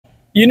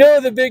You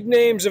know the big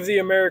names of the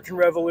American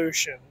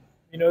Revolution.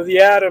 You know the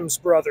Adams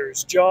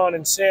brothers, John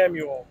and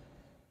Samuel.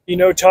 You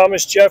know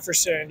Thomas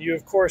Jefferson. You,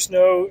 of course,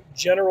 know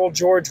General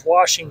George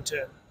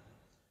Washington.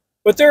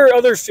 But there are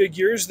other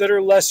figures that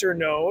are lesser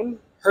known: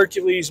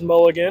 Hercules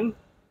Mulligan,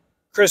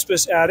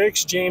 Crispus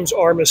Attucks, James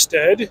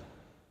Armistead.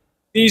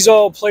 These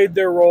all played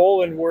their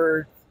role and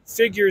were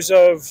figures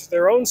of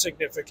their own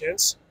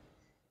significance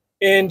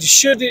and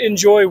should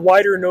enjoy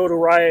wider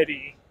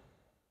notoriety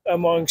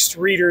amongst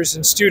readers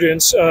and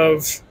students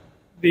of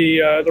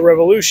the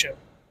Revolution.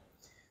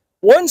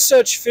 One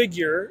such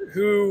figure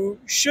who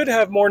should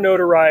have more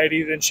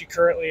notoriety than she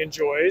currently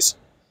enjoys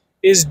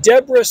is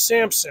Deborah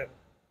Sampson,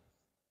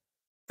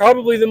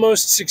 probably the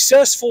most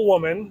successful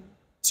woman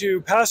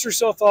to pass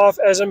herself off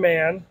as a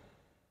man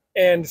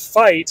and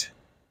fight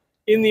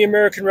in the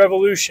American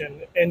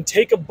Revolution and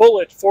take a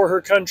bullet for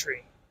her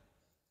country.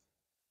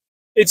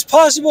 It's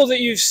possible that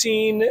you've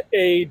seen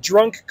a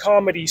drunk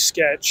comedy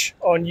sketch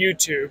on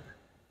YouTube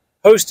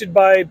hosted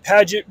by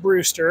Paget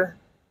Brewster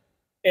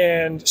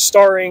and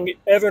starring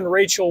Evan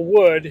Rachel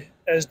Wood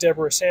as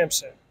Deborah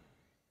Sampson.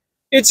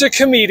 It's a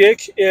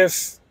comedic,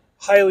 if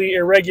highly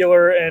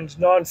irregular and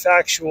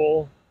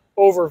non-factual,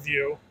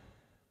 overview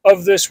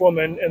of this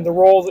woman and the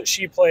role that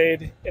she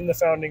played in the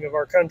founding of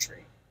our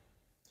country.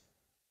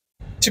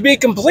 To be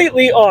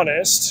completely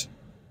honest,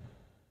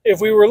 if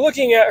we were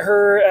looking at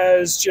her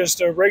as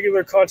just a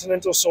regular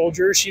Continental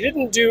soldier, she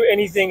didn't do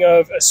anything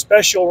of a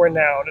special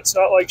renown. It's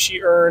not like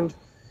she earned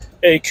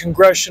a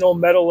Congressional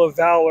Medal of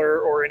Valor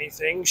or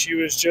anything. She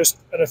was just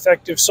an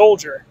effective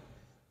soldier.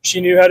 She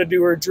knew how to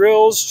do her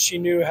drills. She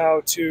knew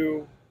how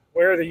to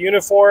wear the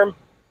uniform.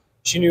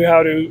 She knew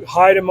how to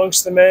hide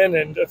amongst the men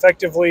and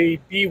effectively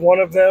be one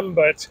of them,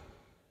 but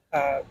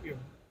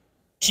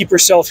keep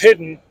herself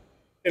hidden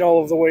in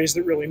all of the ways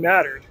that really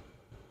mattered.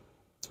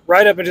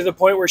 Right up into the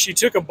point where she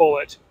took a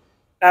bullet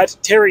at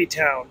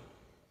Tarrytown.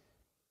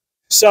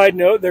 Side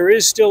note, there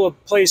is still a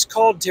place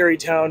called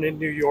Tarrytown in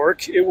New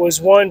York. It was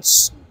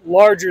once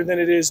larger than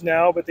it is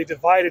now, but they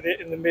divided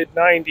it in the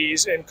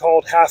mid-90s and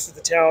called half of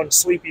the town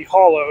Sleepy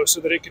Hollow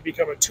so that it could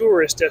become a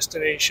tourist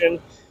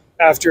destination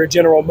after a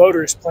General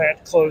Motors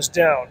plant closed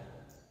down.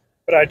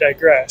 But I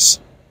digress.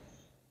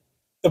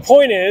 The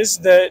point is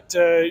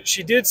that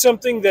she did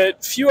something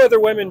that few other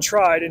women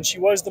tried, and she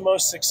was the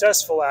most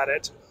successful at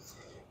it.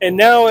 And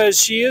now, as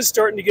she is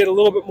starting to get a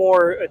little bit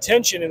more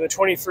attention in the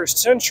 21st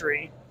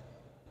century,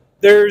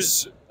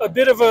 there's a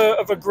bit of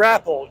a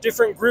grapple.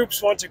 Different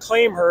groups want to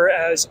claim her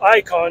as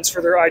icons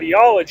for their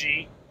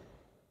ideology,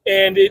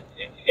 and it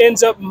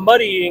ends up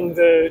muddying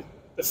the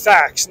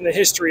facts and the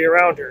history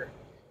around her.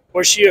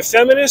 Was she a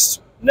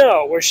feminist?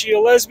 No. Was she a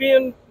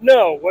lesbian?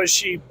 No. Was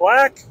she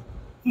black?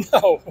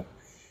 No.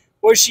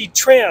 Was she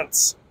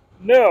trans?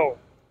 No.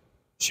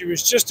 She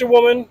was just a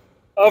woman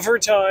of her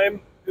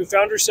time who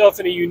found herself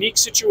in a unique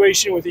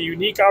situation with a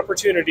unique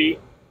opportunity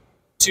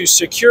to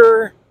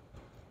secure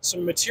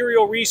some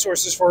material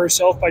resources for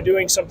herself by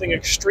doing something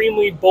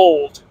extremely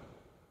bold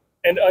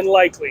and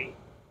unlikely.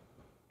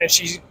 And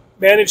she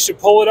managed to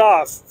pull it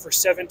off for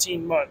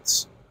 17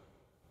 months.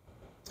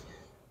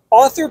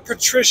 Author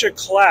Patricia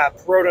Clapp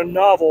wrote a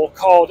novel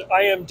called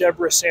I Am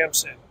Deborah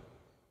Sampson.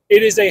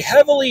 It is a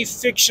heavily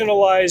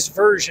fictionalized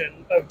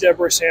version of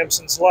Deborah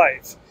Sampson's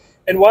life.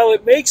 And while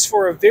it makes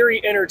for a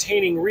very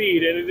entertaining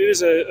read, and it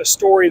is a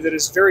story that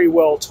is very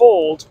well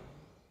told,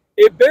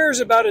 it bears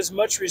about as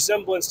much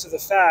resemblance to the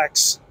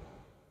facts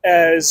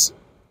as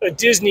a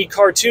Disney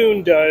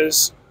cartoon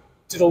does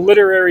to the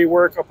literary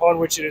work upon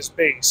which it is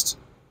based.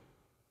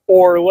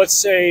 Or, let's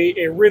say,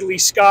 a Ridley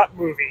Scott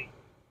movie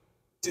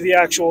to the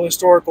actual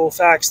historical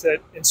facts that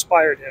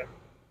inspired him.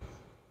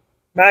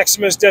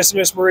 Maximus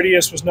Decimus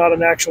Meridius was not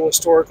an actual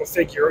historical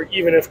figure,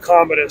 even if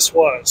Commodus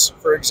was,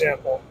 for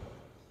example.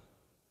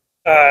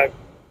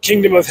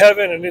 Kingdom of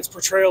Heaven and its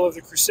portrayal of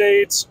the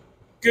Crusades,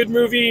 good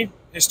movie,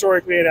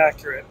 historically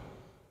inaccurate.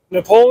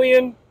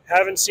 Napoleon,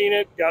 haven't seen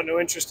it, got no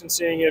interest in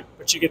seeing it,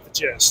 but you get the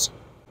gist.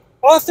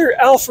 Author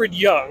Alfred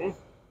Young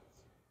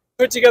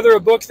put together a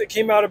book that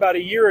came out about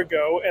a year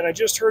ago, and I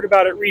just heard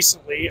about it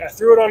recently. I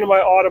threw it onto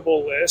my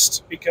Audible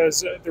list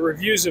because the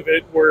reviews of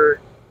it were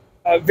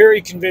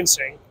very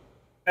convincing.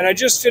 And I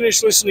just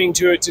finished listening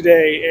to it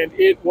today, and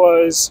it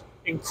was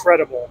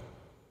incredible.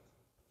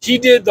 He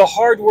did the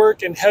hard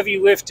work and heavy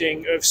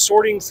lifting of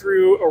sorting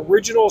through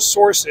original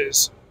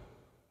sources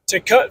to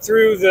cut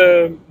through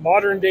the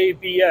modern-day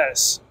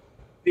BS,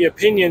 the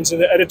opinions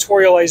and the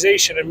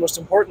editorialization, and most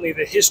importantly,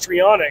 the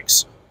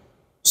histrionics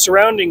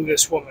surrounding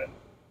this woman.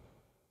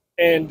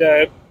 And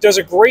does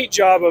a great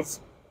job of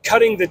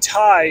cutting the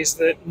ties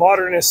that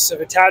modernists have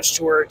attached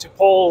to her to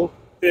pull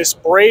this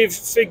brave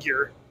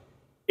figure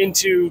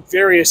into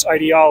various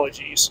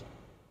ideologies.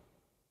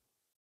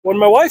 When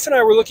my wife and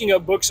I were looking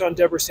up books on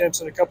Deborah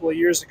Sampson a couple of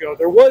years ago,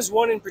 there was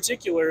one in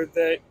particular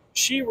that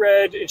she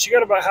read, and she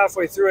got about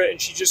halfway through it,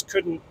 and she just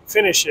couldn't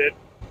finish it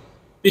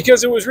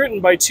because it was written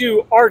by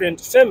two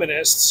ardent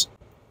feminists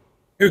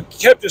who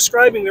kept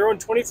describing their own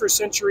 21st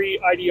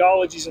century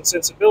ideologies and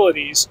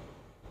sensibilities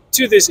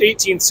to this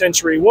 18th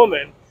century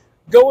woman,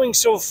 going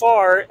so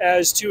far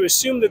as to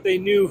assume that they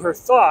knew her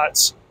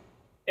thoughts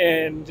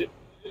and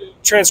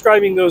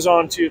transcribing those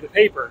onto the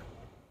paper.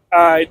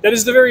 That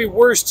is the very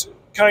worst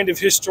kind of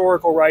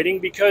historical writing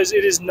because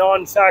it is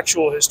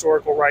non-factual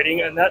historical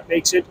writing, and that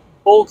makes it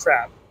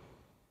bullcrap.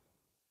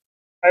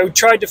 I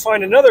tried to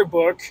find another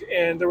book,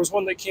 and there was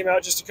one that came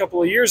out just a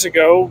couple of years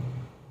ago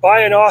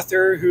by an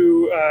author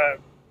who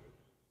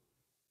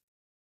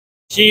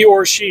he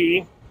or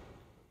she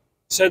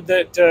said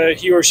that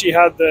he or she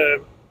had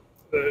the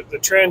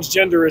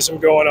transgenderism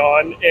going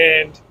on,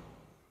 and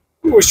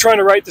was trying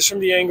to write this from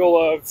the angle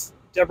of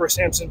Deborah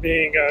Sampson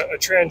being a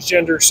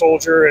transgender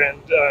soldier,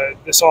 and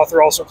this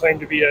author also claimed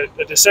to be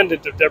a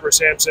descendant of Deborah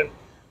Sampson.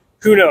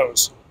 Who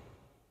knows?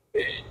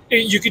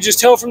 You could just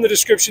tell from the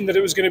description that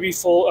it was going to be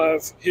full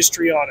of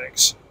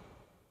histrionics.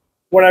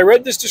 When I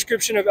read this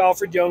description of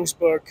Alfred Young's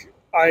book,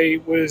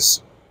 I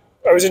was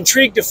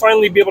intrigued to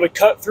finally be able to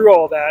cut through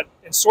all that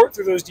and sort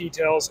through those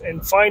details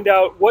and find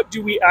out what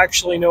do we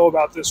actually know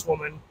about this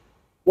woman,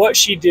 what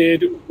she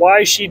did,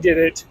 why she did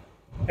it,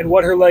 and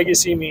what her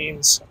legacy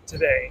means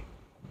today.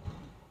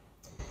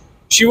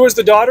 She was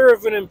the daughter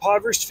of an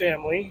impoverished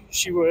family.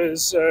 She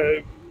was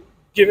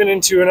given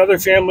into another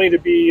family to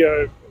be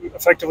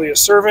effectively a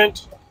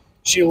servant.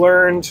 She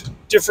learned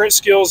different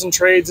skills and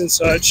trades and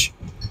such,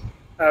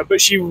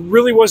 but she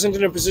really wasn't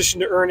in a position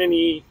to earn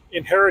any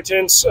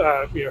inheritance.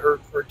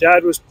 Her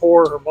dad was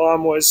poor. Her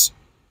mom was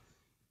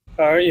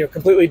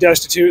completely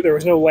destitute. There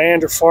was no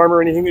land or farm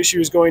or anything that she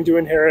was going to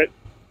inherit.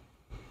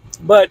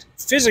 But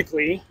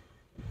physically,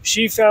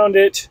 she found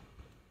it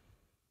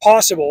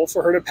possible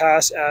for her to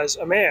pass as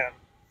a man.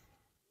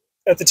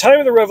 At the time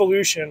of the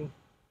Revolution,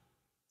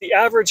 the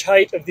average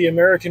height of the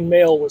American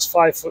male was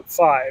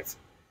 5'5",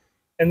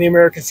 and the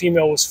American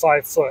female was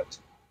 5 foot.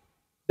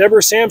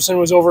 Deborah Sampson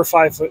was over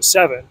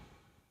 5'7".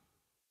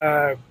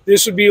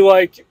 This would be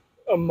like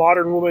a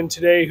modern woman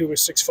today who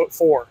was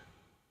 6'4".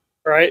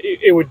 Right?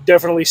 It would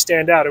definitely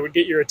stand out. It would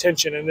get your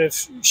attention. And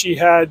if she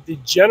had the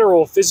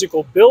general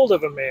physical build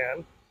of a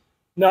man,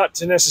 not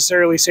to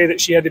necessarily say that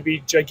she had to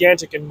be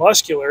gigantic and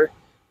muscular,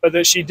 but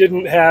that she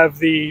didn't have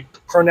the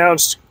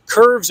pronounced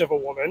curves of a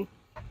woman,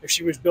 if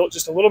she was built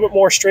just a little bit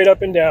more straight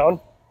up and down,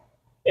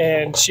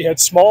 and she had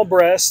small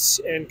breasts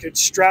and could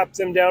strap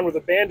them down with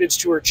a bandage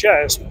to her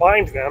chest,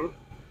 bind them,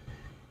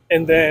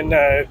 and then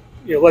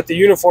let the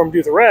uniform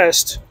do the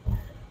rest,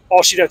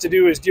 all she'd have to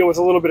do is deal with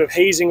a little bit of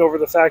hazing over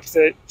the fact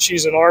that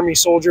she's an army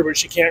soldier but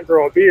she can't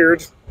grow a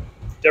beard.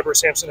 Deborah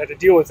Sampson had to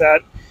deal with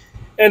that,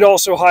 and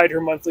also hide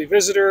her monthly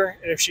visitor,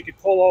 and if she could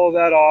pull all of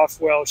that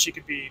off, well, she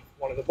could be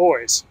one of the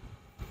boys.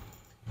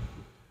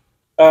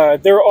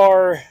 There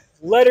are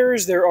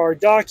letters, there are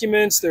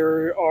documents,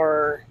 there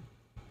are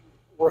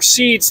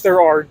receipts, there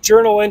are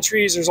journal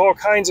entries, there's all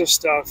kinds of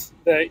stuff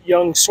that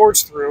Young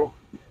sorts through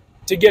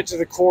to get to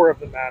the core of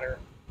the matter.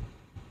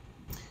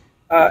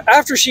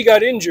 After she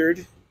got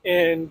injured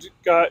and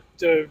got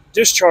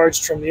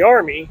discharged from the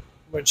army,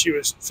 when she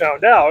was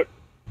found out,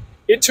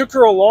 it took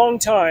her a long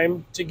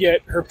time to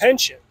get her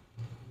pension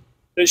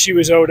that she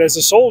was owed as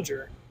a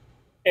soldier.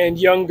 And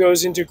Young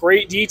goes into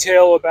great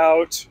detail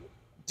about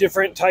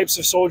different types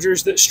of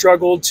soldiers that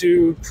struggled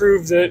to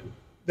prove that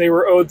they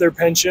were owed their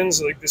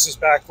pensions. Like, this is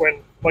back when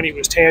money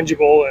was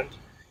tangible and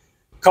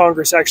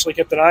Congress actually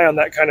kept an eye on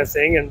that kind of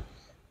thing. And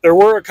there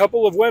were a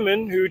couple of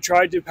women who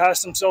tried to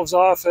pass themselves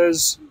off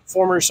as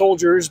former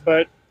soldiers,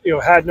 but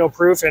had no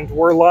proof and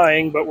were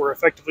lying, but were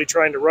effectively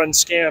trying to run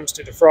scams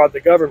to defraud the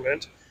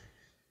government.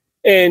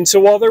 And so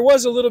while there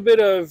was a little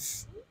bit of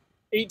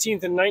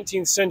 18th and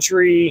 19th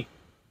century,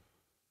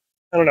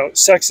 I don't know,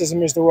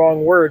 sexism is the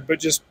wrong word,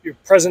 but just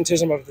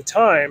presentism of the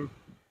time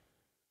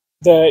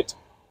that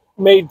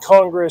made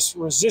Congress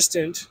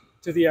resistant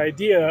to the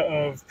idea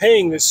of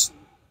paying this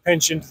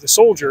pension to the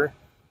soldier,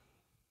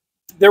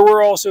 there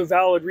were also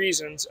valid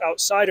reasons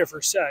outside of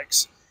her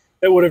sex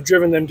that would have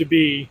driven them to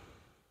be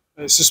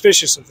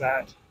suspicious of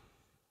that.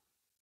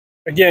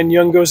 Again,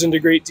 Young goes into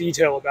great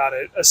detail about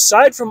it.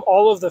 Aside from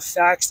all of the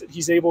facts that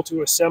he's able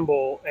to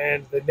assemble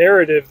and the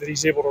narrative that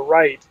he's able to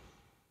write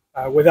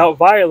without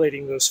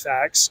violating those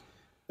facts,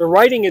 the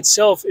writing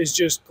itself is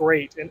just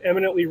great and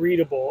eminently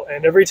readable.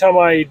 And every time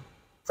I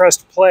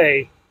pressed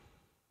play,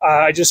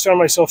 I just found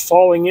myself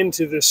falling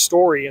into this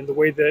story and the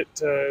way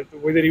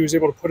that he was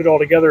able to put it all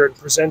together and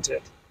present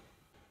it.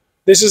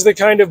 This is the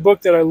kind of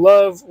book that I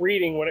love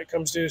reading when it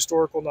comes to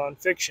historical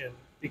nonfiction,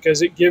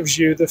 because it gives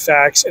you the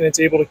facts and it's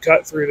able to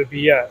cut through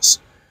the BS.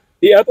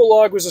 The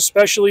epilogue was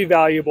especially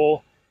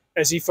valuable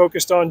as he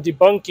focused on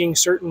debunking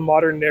certain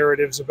modern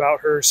narratives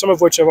about her, some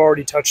of which I've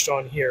already touched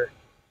on here.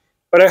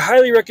 But I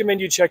highly recommend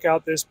you check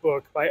out this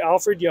book by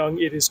Alfred Young.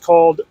 It is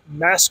called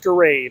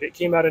Masquerade. It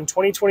came out in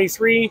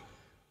 2023.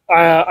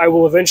 I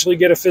will eventually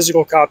get a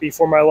physical copy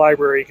for my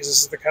library because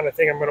this is the kind of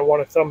thing I'm going to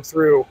want to thumb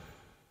through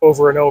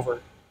over and over.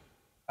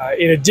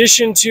 In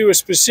addition to a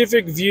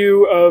specific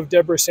view of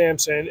Deborah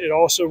Sampson, it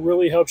also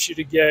really helps you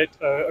to get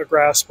a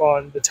grasp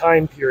on the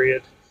time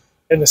period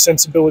and the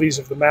sensibilities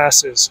of the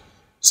masses,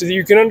 so that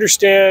you can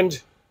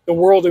understand the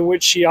world in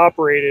which she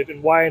operated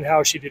and why and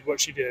how she did what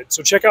she did.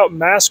 So check out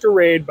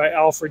Masquerade by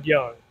Alfred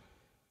Young.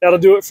 That'll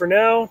do it for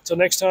now. Till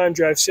next time,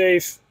 drive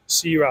safe.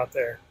 See you out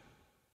there.